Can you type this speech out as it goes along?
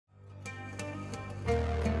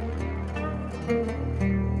The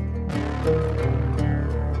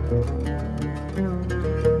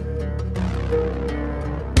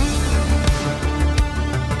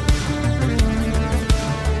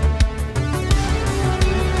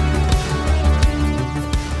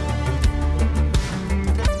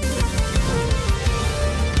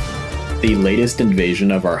latest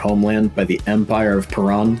invasion of our homeland by the Empire of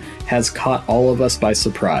Persian has caught all of us by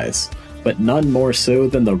surprise, but none more so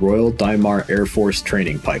than the Royal Daimar Air Force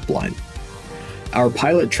training pipeline. Our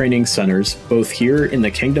pilot training centers, both here in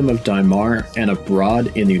the Kingdom of Daimar and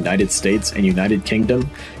abroad in the United States and United Kingdom,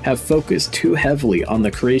 have focused too heavily on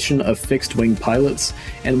the creation of fixed-wing pilots,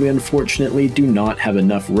 and we unfortunately do not have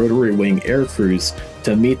enough rotary-wing air crews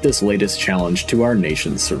to meet this latest challenge to our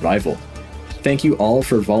nation's survival. Thank you all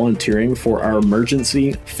for volunteering for our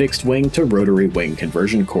emergency fixed-wing to rotary-wing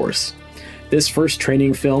conversion course. This first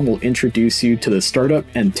training film will introduce you to the startup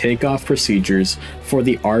and takeoff procedures for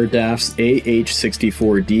the RDAF's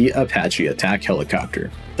AH-64D Apache attack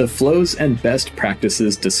helicopter. The flows and best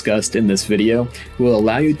practices discussed in this video will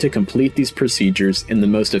allow you to complete these procedures in the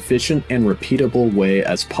most efficient and repeatable way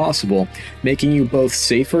as possible, making you both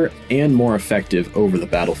safer and more effective over the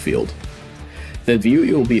battlefield. The view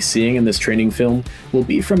you will be seeing in this training film will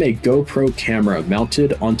be from a GoPro camera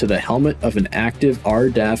mounted onto the helmet of an active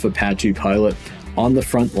RDAF Apache pilot on the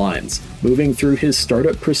front lines, moving through his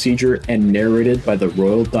startup procedure and narrated by the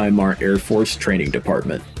Royal Daimar Air Force Training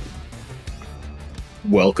Department.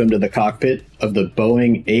 Welcome to the cockpit of the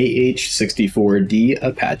Boeing AH-64D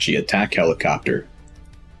Apache attack helicopter,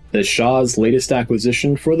 the Shah's latest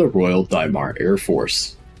acquisition for the Royal Daimar Air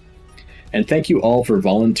Force. And thank you all for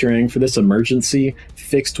volunteering for this emergency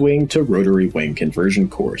fixed-wing to rotary-wing conversion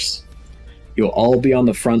course. You'll all be on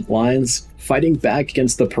the front lines, fighting back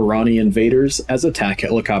against the Pirani invaders as attack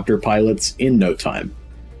helicopter pilots in no time.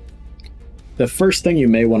 The first thing you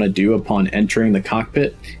may want to do upon entering the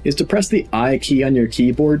cockpit is to press the I key on your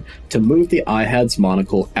keyboard to move the IHADS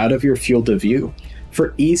monocle out of your field of view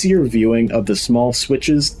for easier viewing of the small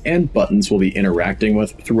switches and buttons we'll be interacting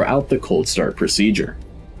with throughout the cold start procedure.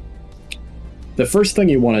 The first thing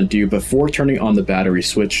you want to do before turning on the battery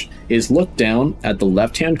switch is look down at the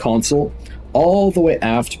left-hand console all the way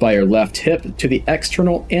aft by your left hip to the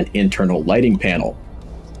external and internal lighting panel.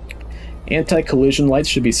 Anti-collision lights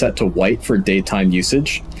should be set to white for daytime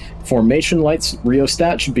usage. Formation lights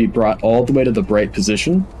rheostat should be brought all the way to the bright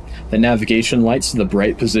position. The navigation lights to the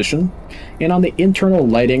bright position. And on the internal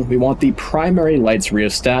lighting, we want the primary lights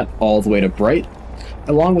rheostat all the way to bright,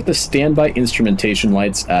 along with the standby instrumentation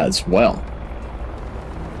lights as well.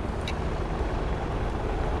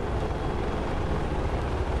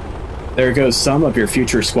 There goes some of your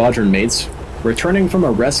future squadron mates, returning from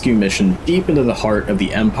a rescue mission deep into the heart of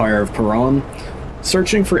the Empire of Persian,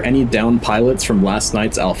 searching for any downed pilots from last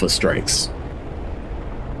night's Alpha strikes.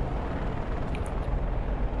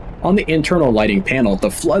 On the internal lighting panel,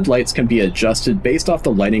 the floodlights can be adjusted based off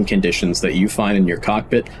the lighting conditions that you find in your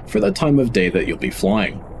cockpit for the time of day that you'll be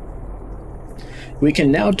flying. We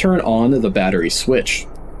can now turn on the battery switch.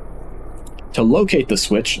 To locate the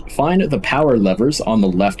switch, find the power levers on the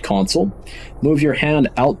left console, move your hand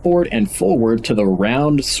outboard and forward to the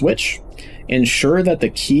round switch, ensure that the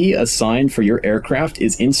key assigned for your aircraft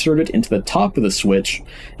is inserted into the top of the switch,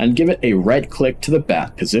 and give it a right click to the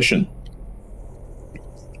bat position.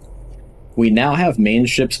 We now have main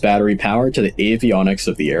ship's battery power to the avionics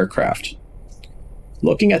of the aircraft.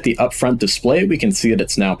 Looking at the upfront display, we can see that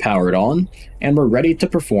it's now powered on, and we're ready to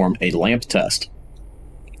perform a lamp test.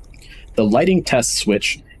 The lighting test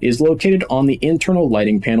switch is located on the internal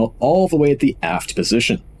lighting panel all the way at the aft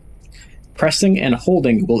position. Pressing and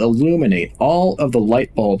holding will illuminate all of the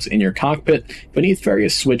light bulbs in your cockpit beneath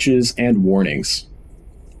various switches and warnings.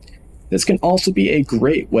 This can also be a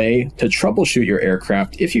great way to troubleshoot your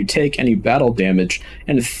aircraft if you take any battle damage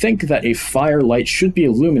and think that a fire light should be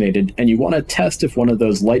illuminated and you want to test if one of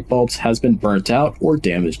those light bulbs has been burnt out or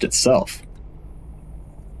damaged itself.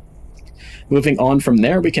 Moving on from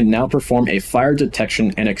there, we can now perform a fire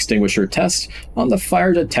detection and extinguisher test on the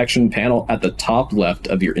fire detection panel at the top left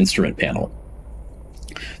of your instrument panel.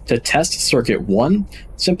 To test circuit 1,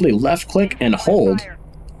 simply left-click and hold,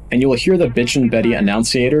 and you will hear the Bitch and Betty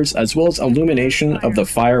annunciators as well as illumination of the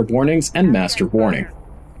fire warnings and master warning.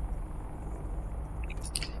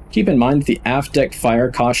 Keep in mind that the aft deck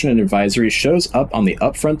fire caution and advisory shows up on the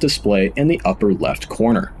upfront display in the upper left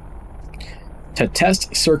corner. To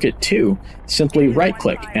test circuit 2, simply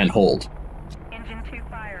right-click and hold. Engine 2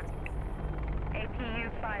 fire.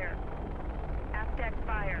 APU fire. Aft deck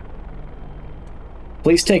fire.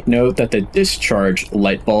 Please take note that the discharge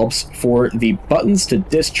light bulbs for the buttons to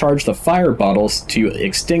discharge the fire bottles to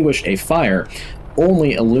extinguish a fire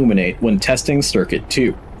only illuminate when testing Circuit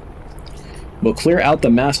 2. We'll clear out the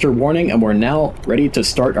master warning and we're now ready to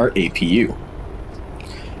start our APU.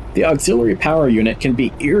 The auxiliary power unit can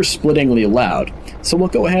be ear-splittingly loud, so we'll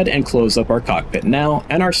go ahead and close up our cockpit now,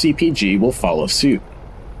 and our CPG will follow suit.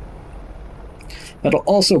 That'll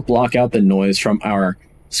also block out the noise from our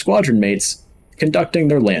squadron mates conducting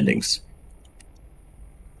their landings.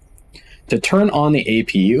 To turn on the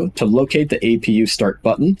APU, to locate the APU start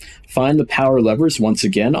button, find the power levers once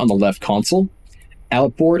again on the left console,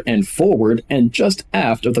 outboard and forward and just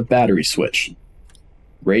aft of the battery switch.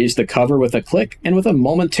 Raise the cover with a click, and with a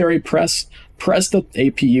momentary press the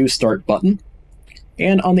APU start button.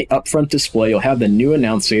 And on the upfront display, you'll have the new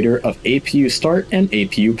annunciator of APU start and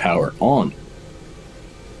APU power on.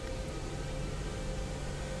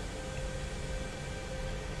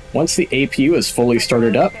 Once the APU is fully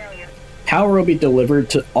started up, power will be delivered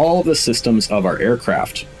to all the systems of our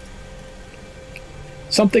aircraft.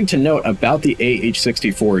 Something to note about the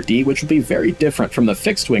AH-64D, which will be very different from the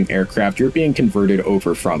fixed-wing aircraft you're being converted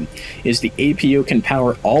over from, is the APU can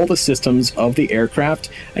power all the systems of the aircraft,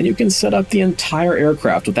 and you can set up the entire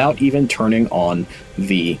aircraft without even turning on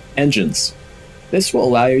the engines. This will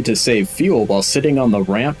allow you to save fuel while sitting on the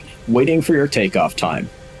ramp waiting for your takeoff time.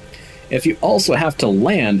 If you also have to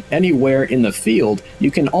land anywhere in the field,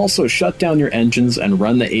 you can also shut down your engines and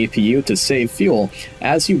run the APU to save fuel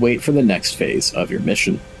as you wait for the next phase of your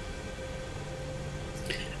mission.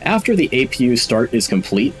 After the APU start is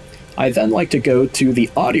complete, I then like to go to the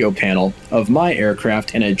audio panel of my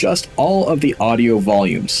aircraft and adjust all of the audio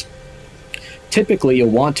volumes. Typically, you'll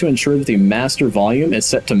want to ensure that the master volume is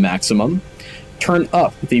set to maximum, turn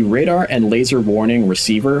up the radar and laser warning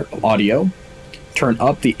receiver audio, turn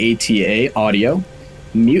up the ATA audio,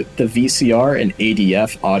 mute the VCR and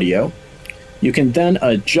ADF audio. You can then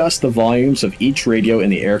adjust the volumes of each radio in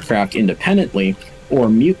the aircraft independently or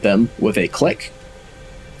mute them with a click.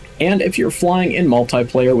 And if you're flying in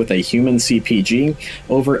multiplayer with a human CPG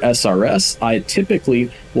over SRS, I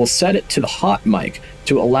typically will set it to the hot mic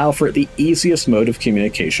to allow for the easiest mode of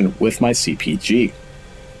communication with my CPG.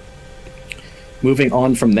 Moving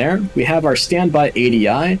on from there, we have our standby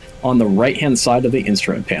ADI on the right-hand side of the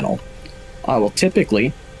instrument panel. I will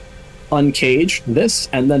typically uncage this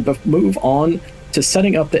and then move on to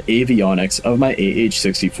setting up the avionics of my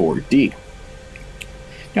AH-64D.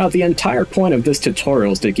 Now, the entire point of this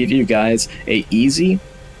tutorial is to give you guys an easy,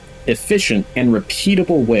 efficient, and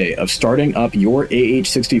repeatable way of starting up your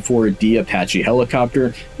AH-64D Apache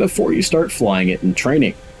helicopter before you start flying it in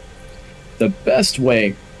training. The best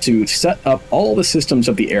way to set up all the systems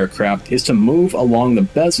of the aircraft is to move along the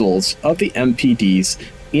bezels of the MPDs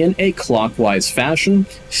in a clockwise fashion,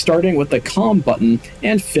 starting with the COM button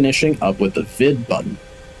and finishing up with the VID button.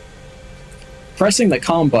 Pressing the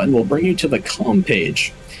COM button will bring you to the COM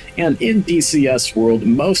page, and in DCS World,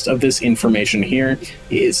 most of this information here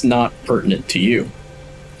is not pertinent to you.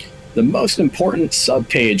 The most important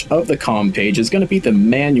subpage of the COM page is going to be the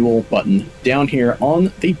manual button down here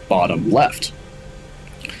on the bottom left.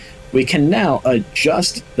 We can now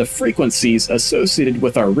adjust the frequencies associated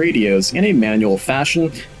with our radios in a manual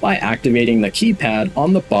fashion by activating the keypad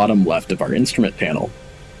on the bottom left of our instrument panel.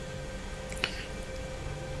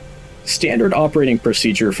 Standard operating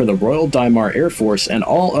procedure for the Royal Daimar Air Force and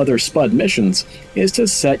all other Spud missions is to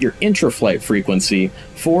set your intraflight frequency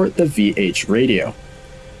for the VH radio.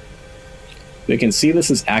 We can see this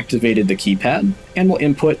has activated the keypad, and we'll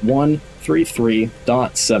input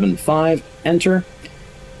 133.75, enter,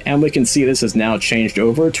 and we can see this has now changed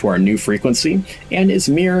over to our new frequency and is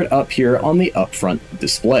mirrored up here on the upfront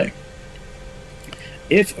display.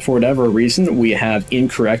 If, for whatever reason, we have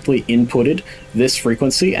incorrectly inputted this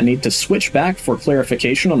frequency and need to switch back for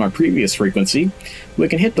clarification on our previous frequency, we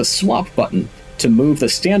can hit the swap button to move the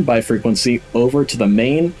standby frequency over to the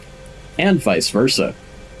main and vice versa.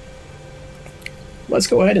 Let's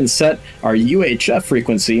go ahead and set our UHF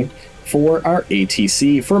frequency for our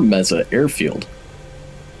ATC for Mesa Airfield.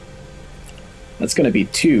 That's going to be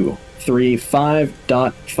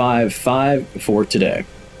 235.55 for today.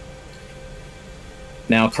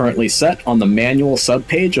 Now currently set on the manual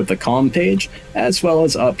subpage of the COM page, as well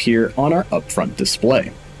as up here on our upfront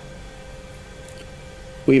display.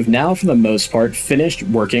 We've now, for the most part, finished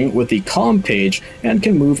working with the COM page and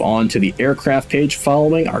can move on to the aircraft page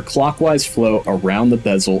following our clockwise flow around the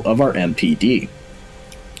bezel of our MPD.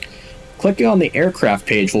 Clicking on the aircraft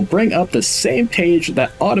page will bring up the same page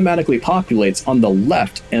that automatically populates on the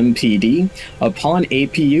left MPD upon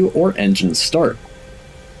APU or engine start.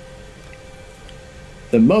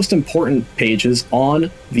 The most important pages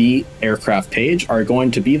on the aircraft page are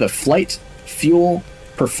going to be the flight, fuel,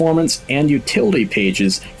 performance, and utility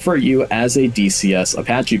pages for you as a DCS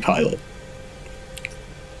Apache pilot.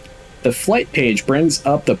 The flight page brings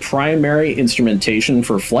up the primary instrumentation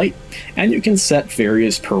for flight, and you can set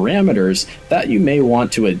various parameters that you may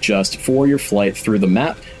want to adjust for your flight through the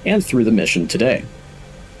map and through the mission today.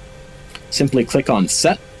 Simply click on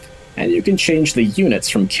Set, and you can change the units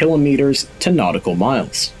from kilometers to nautical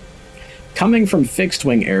miles. Coming from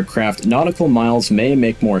fixed-wing aircraft, nautical miles may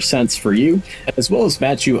make more sense for you, as well as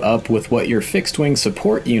match you up with what your fixed-wing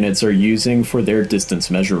support units are using for their distance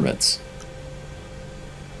measurements.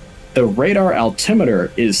 The radar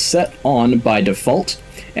altimeter is set on by default,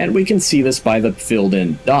 and we can see this by the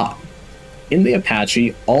filled-in dot. In the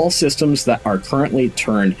Apache, all systems that are currently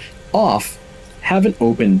turned off have an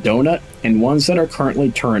open donut, and ones that are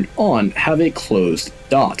currently turned on have a closed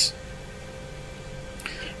dot.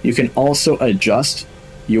 You can also adjust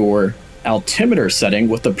your altimeter setting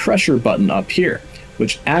with the pressure button up here,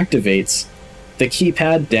 which activates the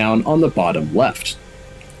keypad down on the bottom left.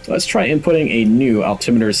 So let's try inputting a new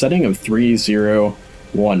altimeter setting of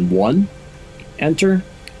 3011, enter,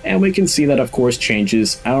 and we can see that of course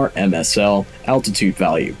changes our MSL altitude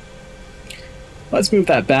value. Let's move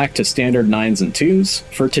that back to standard 9s and 2s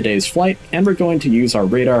for today's flight, and we're going to use our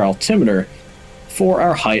radar altimeter for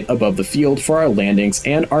our height above the field for our landings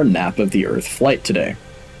and our nap of the Earth flight today.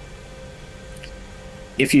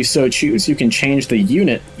 If you so choose, you can change the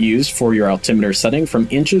unit used for your altimeter setting from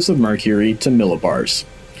inches of mercury to millibars.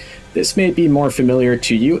 This may be more familiar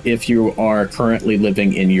to you if you are currently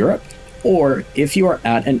living in Europe, or if you are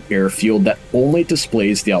at an airfield that only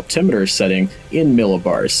displays the altimeter setting in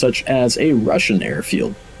millibars, such as a Russian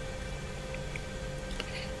airfield.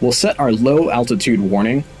 We'll set our low altitude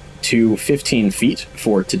warning to 15 feet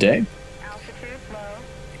for today. Altitude low.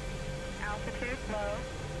 Altitude low.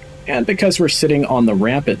 And because we're sitting on the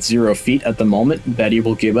ramp at 0 feet at the moment, Betty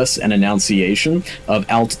will give us an annunciation of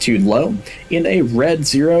altitude low in a red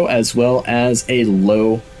 0 as well as a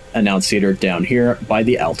low annunciator down here by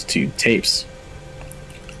the altitude tapes.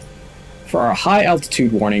 For our high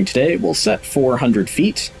altitude warning today, we'll set 400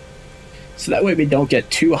 feet. So that way we don't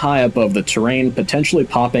get too high above the terrain, potentially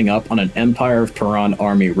popping up on an Empire of Persian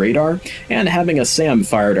Army radar and having a SAM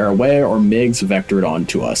fired our way or MiGs vectored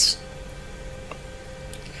onto us.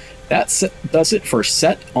 That does it for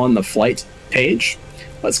set on the flight page.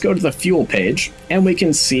 Let's go to the fuel page, and we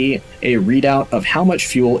can see a readout of how much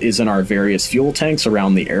fuel is in our various fuel tanks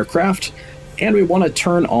around the aircraft, and we want to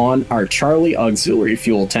turn on our Charlie auxiliary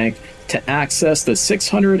fuel tank to access the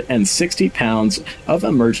 660 pounds of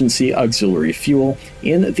emergency auxiliary fuel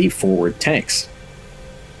in the forward tanks.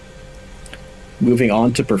 Moving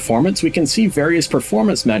on to performance, we can see various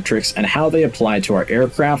performance metrics and how they apply to our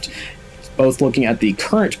aircraft, both looking at the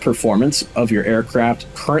current performance of your aircraft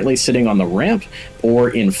currently sitting on the ramp or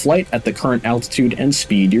in flight at the current altitude and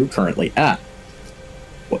speed you're currently at.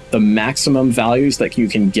 The maximum values that you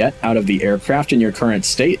can get out of the aircraft in your current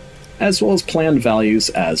state, as well as planned values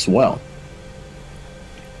as well.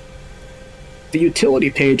 The utility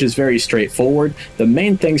page is very straightforward. The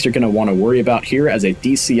main things you're going to want to worry about here as a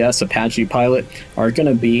DCS Apache pilot are going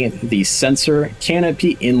to be the sensor,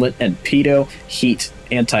 canopy, inlet, and pitot, heat,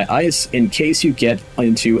 anti-ice in case you get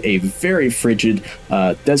into a very frigid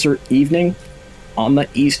desert evening on the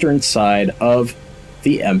eastern side of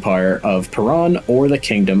the Empire of Persian or the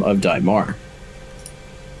Kingdom of Daimar.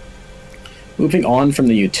 Moving on from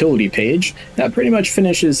the utility page, that pretty much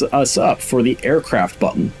finishes us up for the aircraft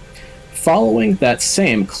button. Following that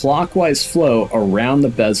same clockwise flow around the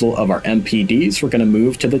bezel of our MPDs, we're going to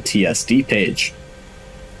move to the TSD page.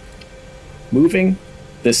 Moving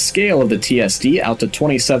the scale of the TSD out to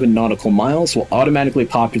 27 nautical miles will automatically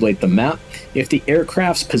populate the map if the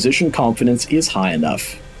aircraft's position confidence is high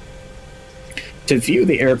enough. To view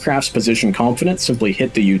the aircraft's position confidence, simply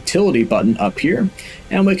hit the utility button up here,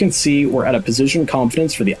 and we can see we're at a position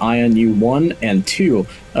confidence for the INU 1 and 2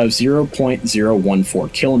 of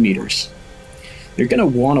 0.014 kilometers. You're going to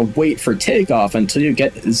want to wait for takeoff until you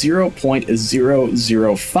get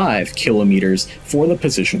 0.005 kilometers for the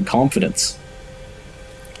position confidence.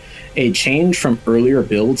 A change from earlier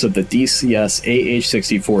builds of the DCS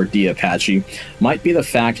AH-64D Apache might be the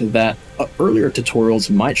fact that earlier tutorials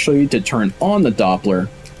might show you to turn on the Doppler,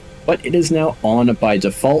 but it is now on by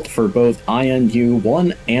default for both INU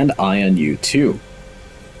 1 and INU 2.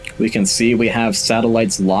 We can see we have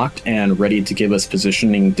satellites locked and ready to give us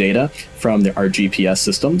positioning data from our GPS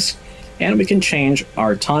systems, and we can change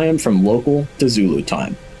our time from local to Zulu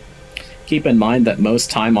time. Keep in mind that most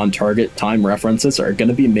time on target time references are going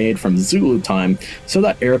to be made from Zulu time, so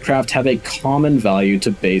that aircraft have a common value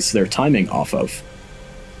to base their timing off of.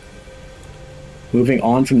 Moving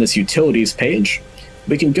on from this utilities page,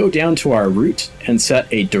 we can go down to our route and set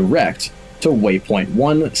a direct to waypoint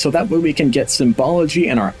 1, so that way we can get symbology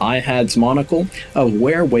in our IHADS monocle of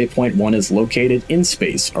where waypoint 1 is located in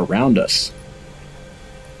space around us.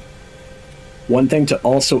 One thing to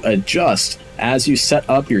also adjust as you set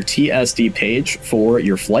up your TSD page for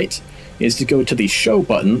your flight is to go to the show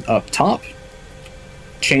button up top,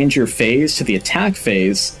 change your phase to the attack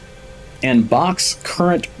phase, and box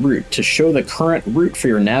current route to show the current route for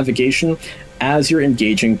your navigation as you're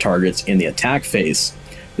engaging targets in the attack phase.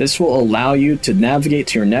 This will allow you to navigate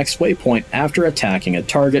to your next waypoint after attacking a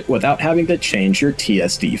target without having to change your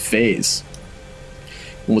TSD phase.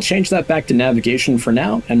 We'll change that back to navigation for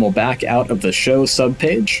now, and we'll back out of the show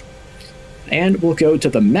subpage, and we'll go to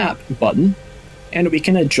the map button, and we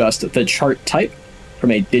can adjust the chart type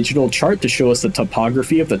from a digital chart to show us the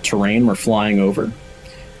topography of the terrain we're flying over,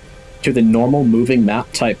 to the normal moving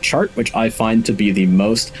map type chart, which I find to be the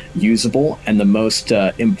most usable and the most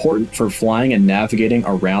important for flying and navigating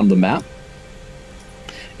around the map,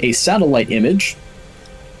 a satellite image,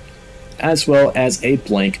 as well as a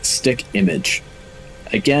blank stick image.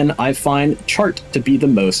 Again, I find chart to be the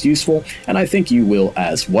most useful, and I think you will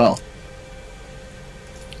as well.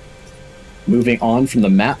 Moving on from the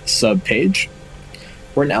map subpage,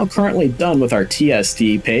 we're now currently done with our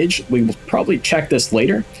TSD page. We will probably check this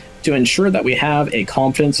later to ensure that we have a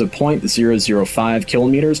confidence of 0.005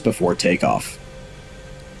 kilometers before takeoff.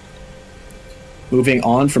 Moving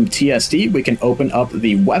on from TSD, we can open up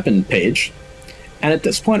the weapon page, and at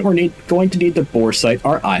this point we're going to need to bore sight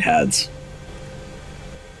our IHADS.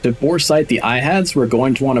 To bore sight the IHADS, we're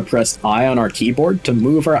going to want to press I on our keyboard to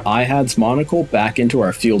move our IHADS monocle back into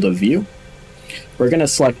our field of view. We're going to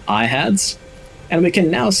select IHADS, and we can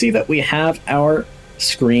now see that we have our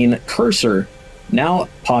screen cursor now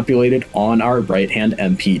populated on our right-hand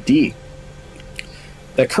MPD.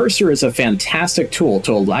 The cursor is a fantastic tool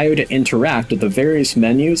to allow you to interact with the various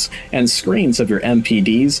menus and screens of your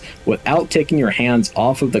MPDs without taking your hands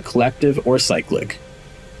off of the collective or cyclic.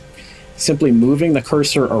 Simply moving the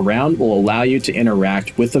cursor around will allow you to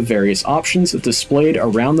interact with the various options displayed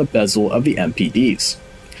around the bezel of the MPDs.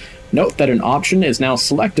 Note that an option is now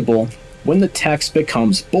selectable when the text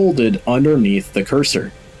becomes bolded underneath the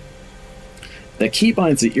cursor. The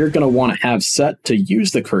keybinds that you're going to want to have set to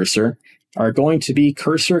use the cursor are going to be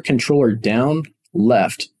cursor controller down,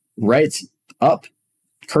 left, right, up,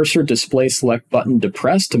 cursor display select button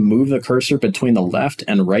depress to move the cursor between the left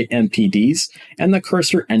and right MPDs, and the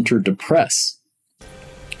cursor enter depress.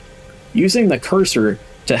 Using the cursor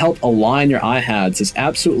to help align your IHADS is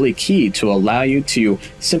absolutely key to allow you to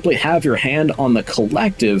simply have your hand on the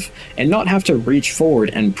collective and not have to reach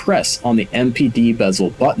forward and press on the MPD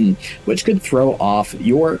bezel button, which could throw off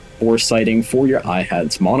your bore sighting for your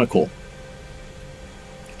IHADS monocle.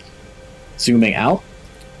 Zooming out,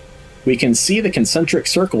 we can see the concentric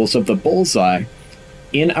circles of the bullseye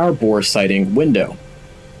in our bore sighting window.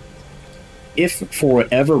 If for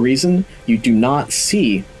whatever reason you do not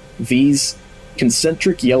see these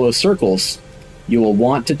concentric yellow circles, you will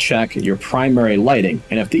want to check your primary lighting,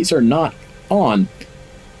 and if these are not on,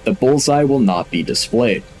 the bullseye will not be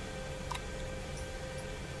displayed.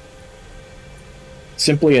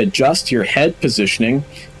 Simply adjust your head positioning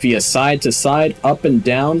via side to side, up and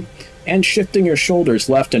down, and shifting your shoulders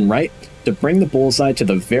left and right to bring the bullseye to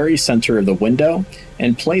the very center of the window,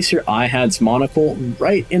 and place your IHADS monocle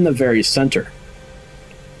right in the very center.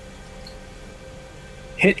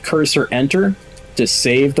 Hit cursor enter to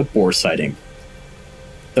save the bore sighting.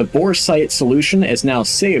 The bore sight solution is now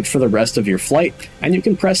saved for the rest of your flight, and you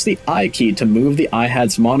can press the I key to move the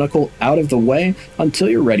IHADS monocle out of the way until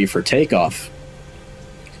you're ready for takeoff.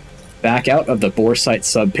 Back out of the bore sight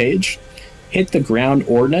subpage, hit the ground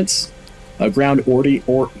ordnance, the ground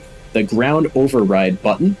override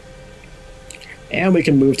button, and we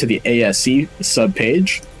can move to the ASC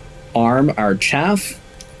subpage, arm our chaff.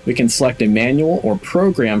 We can select a manual or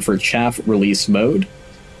program for chaff release mode,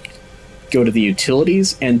 go to the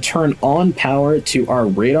utilities, and turn on power to our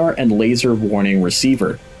radar and laser warning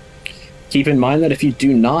receiver. Keep in mind that if you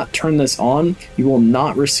do not turn this on, you will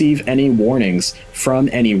not receive any warnings from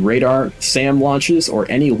any radar, SAM launches, or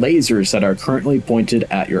any lasers that are currently pointed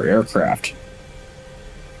at your aircraft.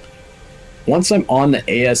 Once I'm on the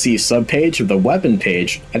ASE subpage of the weapon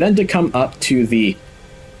page, I then to come up to the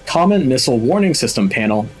Common Missile Warning System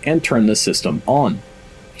panel and turn the system on.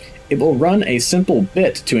 It will run a simple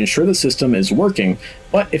bit to ensure the system is working,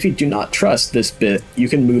 but if you do not trust this bit, you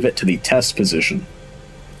can move it to the test position.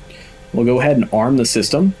 We'll go ahead and arm the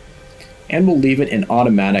system, and we'll leave it in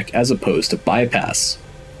automatic as opposed to bypass.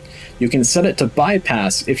 You can set it to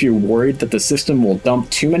bypass if you're worried that the system will dump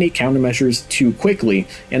too many countermeasures too quickly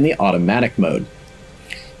in the automatic mode.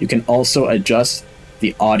 You can also adjust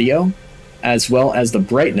the audio as well as the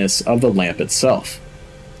brightness of the lamp itself.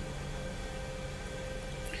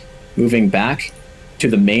 Moving back to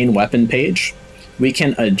the main weapon page, we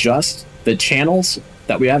can adjust the channels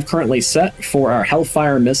that we have currently set for our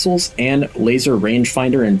Hellfire missiles and laser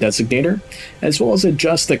rangefinder and designator, as well as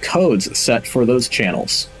adjust the codes set for those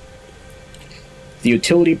channels. The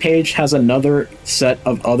utility page has another set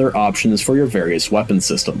of other options for your various weapon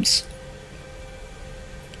systems.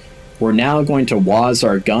 We're now going to WAS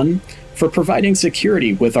our gun for providing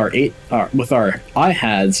security with our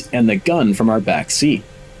IHADs and the gun from our back seat.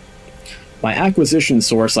 My acquisition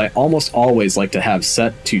source I almost always like to have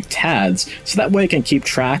set to TADS, so that way I can keep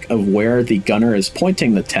track of where the gunner is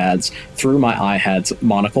pointing the TADS through my IHAD's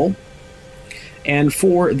monocle. And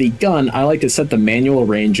for the gun, I like to set the manual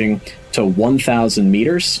ranging to 1,000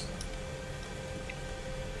 meters.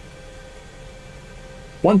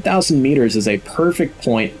 1,000 meters is a perfect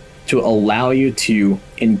point to allow you to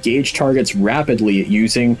engage targets rapidly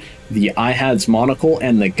using the IHAD's monocle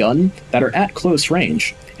and the gun that are at close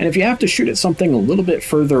range. And if you have to shoot at something a little bit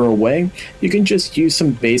further away, you can just use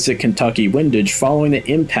some basic Kentucky windage following the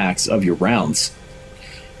impacts of your rounds.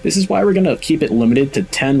 This is why we're going to keep it limited to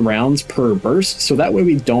 10 rounds per burst, so that way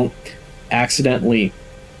we don't accidentally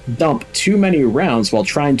dump too many rounds while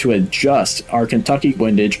trying to adjust our Kentucky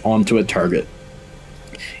windage onto a target.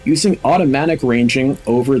 Using automatic ranging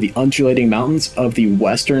over the undulating mountains of the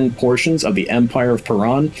western portions of the Empire of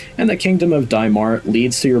Paran and the Kingdom of Daimar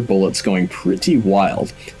leads to your bullets going pretty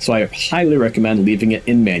wild, so I highly recommend leaving it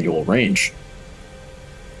in manual range.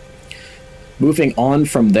 Moving on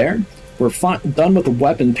from there, we're done with the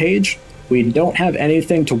weapon page. We don't have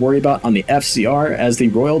anything to worry about on the FCR, as the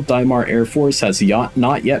Royal Daimar Air Force has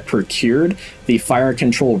not yet procured the fire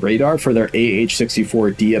control radar for their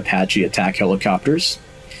AH-64D Apache attack helicopters.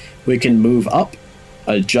 We can move up,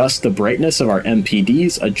 adjust the brightness of our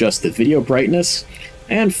MPDs, adjust the video brightness,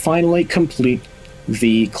 and finally complete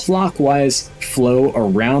the clockwise flow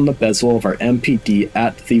around the bezel of our MPD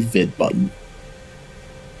at the vid button.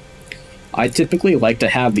 I typically like to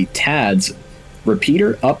have the TADS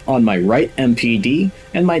repeater up on my right MPD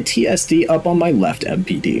and my TSD up on my left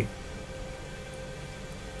MPD.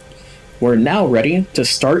 We're now ready to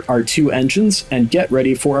start our two engines and get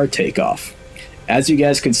ready for our takeoff. As you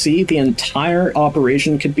guys can see, the entire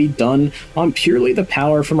operation could be done on purely the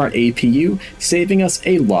power from our APU, saving us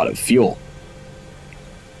a lot of fuel.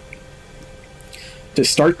 To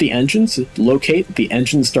start the engines, locate the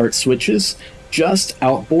engine start switches just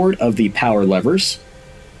outboard of the power levers.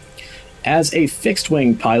 As a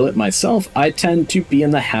fixed-wing pilot myself, I tend to be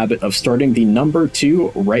in the habit of starting the number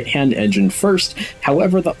 2 right-hand engine first.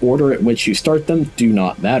 However, the order at which you start them do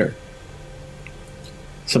not matter.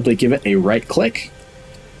 Simply give it a right click,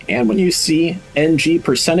 and when you see NG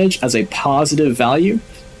percentage as a positive value,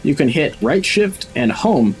 you can hit right shift and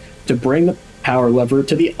home to bring the power lever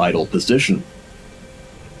to the idle position.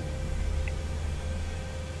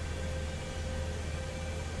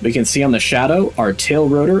 We can see on the shadow our tail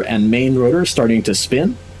rotor and main rotor starting to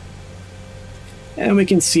spin, and we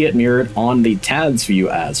can see it mirrored on the TADS view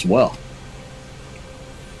as well.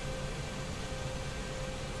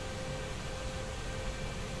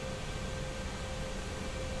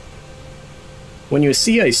 When you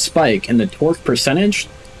see a spike in the torque percentage,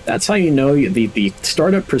 that's how you know the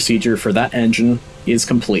startup procedure for that engine is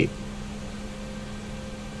complete.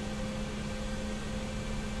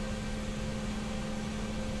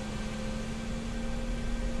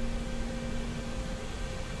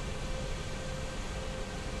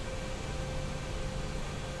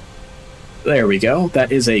 There we go.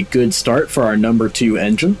 That is a good start for our number 2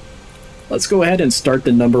 engine. Let's go ahead and start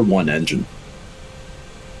the number 1 engine.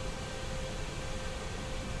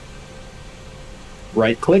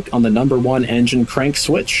 Right-click on the number 1 engine crank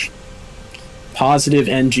switch, positive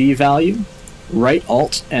NG value, right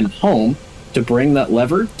Alt and home to bring that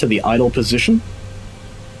lever to the idle position.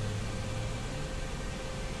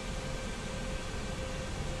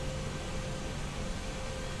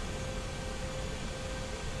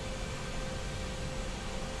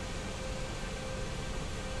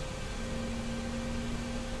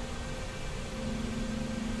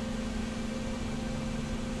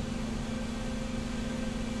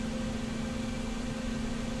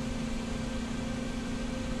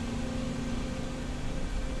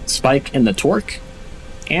 spike in the torque,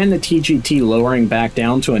 and the TGT lowering back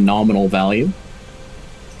down to a nominal value,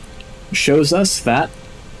 shows us that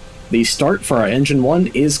the start for our engine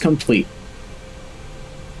 1 is complete.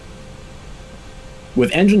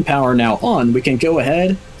 With engine power now on, we can go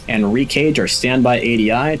ahead and recage our standby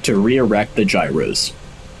ADI to re-erect the gyros.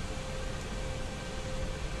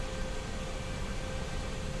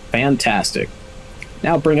 Fantastic.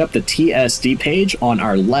 Now bring up the TSD page on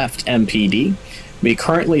our left MPD. We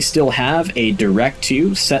currently still have a direct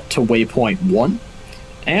to set to waypoint 1,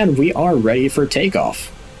 and we are ready for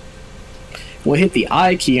takeoff. We'll hit the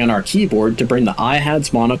I key on our keyboard to bring the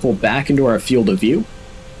IHADS monocle back into our field of view.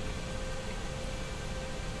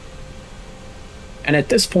 And at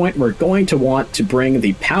this point, we're going to want to bring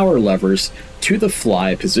the power levers to the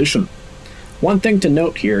fly position. One thing to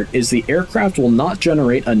note here is the aircraft will not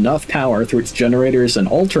generate enough power through its generators and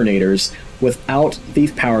alternators without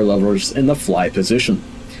these power levers in the fly position.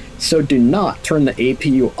 So do not turn the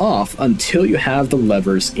APU off until you have the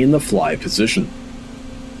levers in the fly position.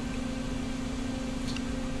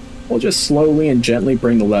 We'll just slowly and gently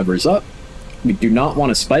bring the levers up. We do not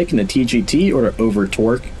want to spike in the TGT or to over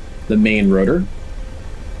torque the main rotor.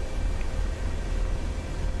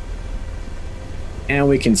 And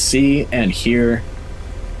we can see and hear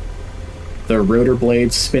the rotor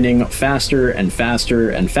blades spinning faster and faster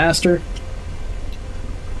and faster.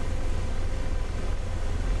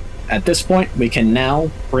 At this point, we can now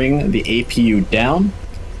bring the APU down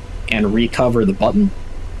and recover the button.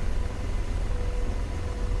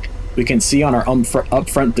 We can see on our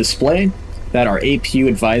upfront display that our APU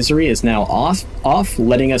advisory is now off,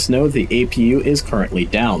 letting us know the APU is currently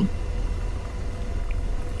down.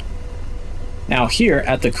 Now here,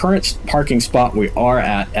 at the current parking spot we are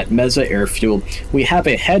at Meza Airfield, we have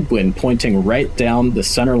a headwind pointing right down the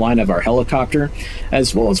center line of our helicopter,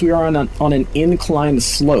 as well as we are on an inclined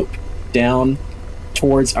slope down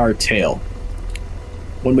towards our tail.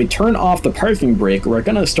 When we turn off the parking brake, we're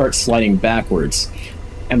going to start sliding backwards,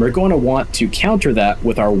 and we're going to want to counter that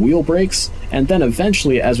with our wheel brakes, and then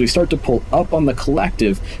eventually, as we start to pull up on the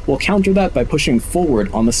collective, we'll counter that by pushing forward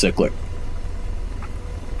on the cyclic.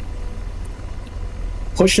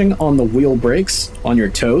 Pushing on the wheel brakes on your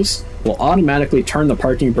toes will automatically turn the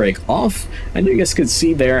parking brake off, and you guys could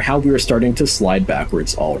see there how we were starting to slide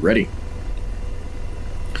backwards already.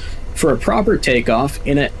 For a proper takeoff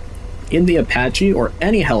in the Apache or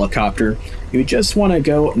any helicopter, you just want to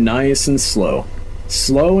go nice and slow.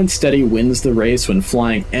 Slow and steady wins the race when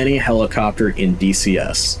flying any helicopter in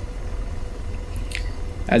DCS.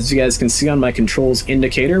 As you guys can see on my controls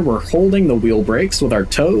indicator, we're holding the wheel brakes with our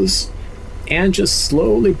toes and just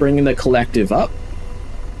slowly bringing the collective up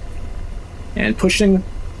and pushing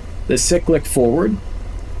the cyclic forward.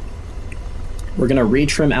 We're going to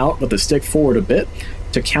retrim out with the stick forward a bit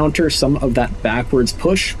to counter some of that backwards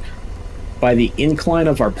push by the incline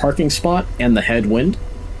of our parking spot and the headwind.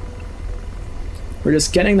 We're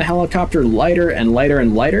just getting the helicopter lighter and lighter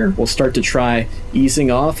and lighter. We'll start to try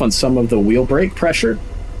easing off on some of the wheel brake pressure.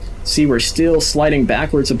 See, we're still sliding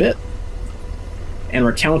backwards a bit, and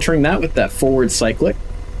we're countering that with that forward cyclic.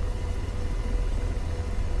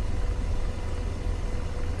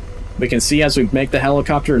 We can see as we make the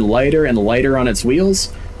helicopter lighter and lighter on its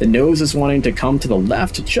wheels, the nose is wanting to come to the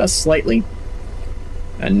left just slightly.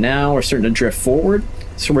 And now we're starting to drift forward.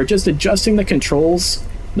 So we're just adjusting the controls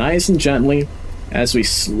nice and gently as we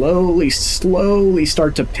slowly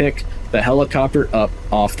start to pick the helicopter up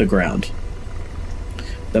off the ground.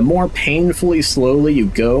 The more painfully slowly you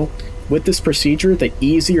go with this procedure, the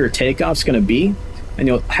easier takeoff's going to be, and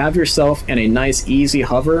you'll have yourself in a nice easy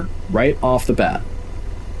hover right off the bat.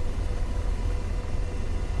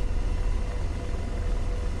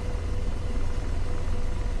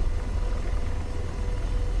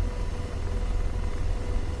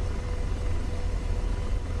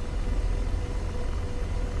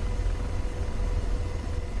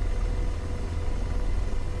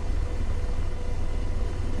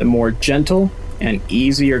 The more gentle and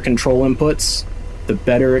easier control inputs, the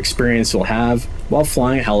better experience you'll have while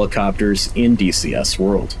flying helicopters in DCS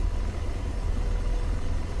World.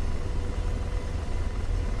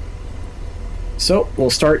 So we'll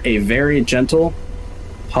start a very gentle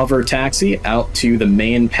hover taxi out to the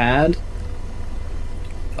main pad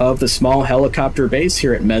of the small helicopter base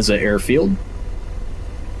here at Meza Airfield.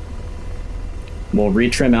 We'll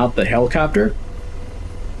retrim out the helicopter,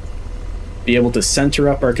 be able to center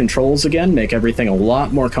up our controls again, make everything a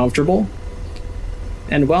lot more comfortable.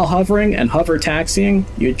 And while hovering and hover taxiing,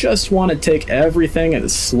 you just want to take everything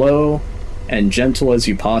as slow and gentle as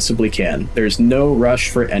you possibly can. There's no rush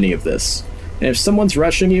for any of this. And if someone's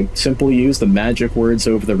rushing you, simply use the magic words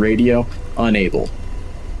over the radio, "unable."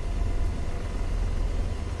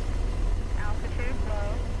 Altitude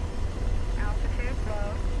low. Altitude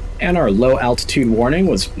low. And our low altitude warning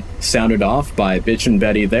was sounded off by Bitch and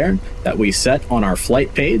Betty there, that we set on our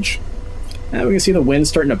flight page. Now we can see the wind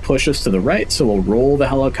starting to push us to the right, so we'll roll the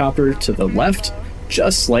helicopter to the left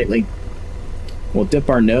just slightly. We'll dip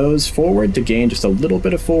our nose forward to gain just a little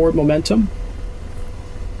bit of forward momentum.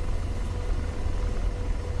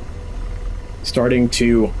 Starting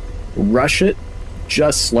to rush it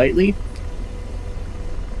just slightly.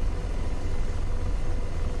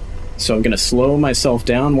 So I'm going to slow myself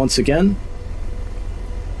down once again.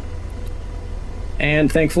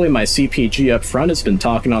 And thankfully my CPG up front has been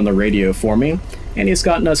talking on the radio for me, and he's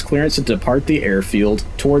gotten us clearance to depart the airfield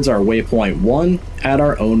towards our waypoint 1 at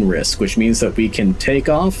our own risk, which means that we can take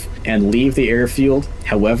off and leave the airfield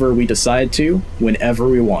however we decide to, whenever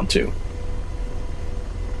we want to.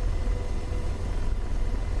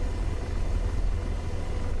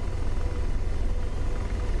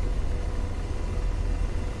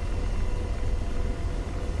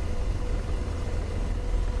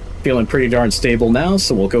 Feeling pretty darn stable now,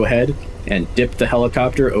 so we'll go ahead and dip the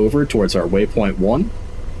helicopter over towards our waypoint 1.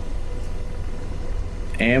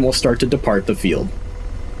 And we'll start to depart the field.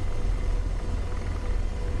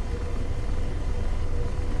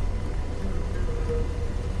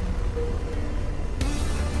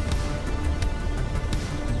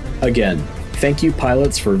 Again, thank you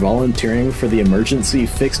pilots for volunteering for the emergency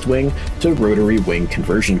fixed wing to rotary wing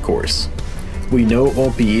conversion course. We know it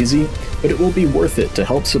won't be easy, but it will be worth it to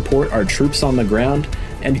help support our troops on the ground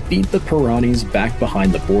and beat the Piranis back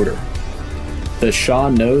behind the border. The Shah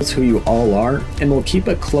knows who you all are and will keep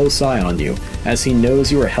a close eye on you, as he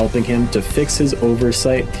knows you are helping him to fix his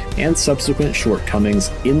oversight and subsequent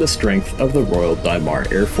shortcomings in the strength of the Royal Daimar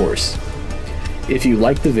Air Force. If you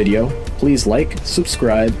liked the video, please like,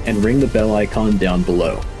 subscribe, and ring the bell icon down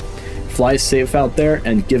below. Fly safe out there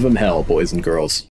and give 'em hell, boys and girls.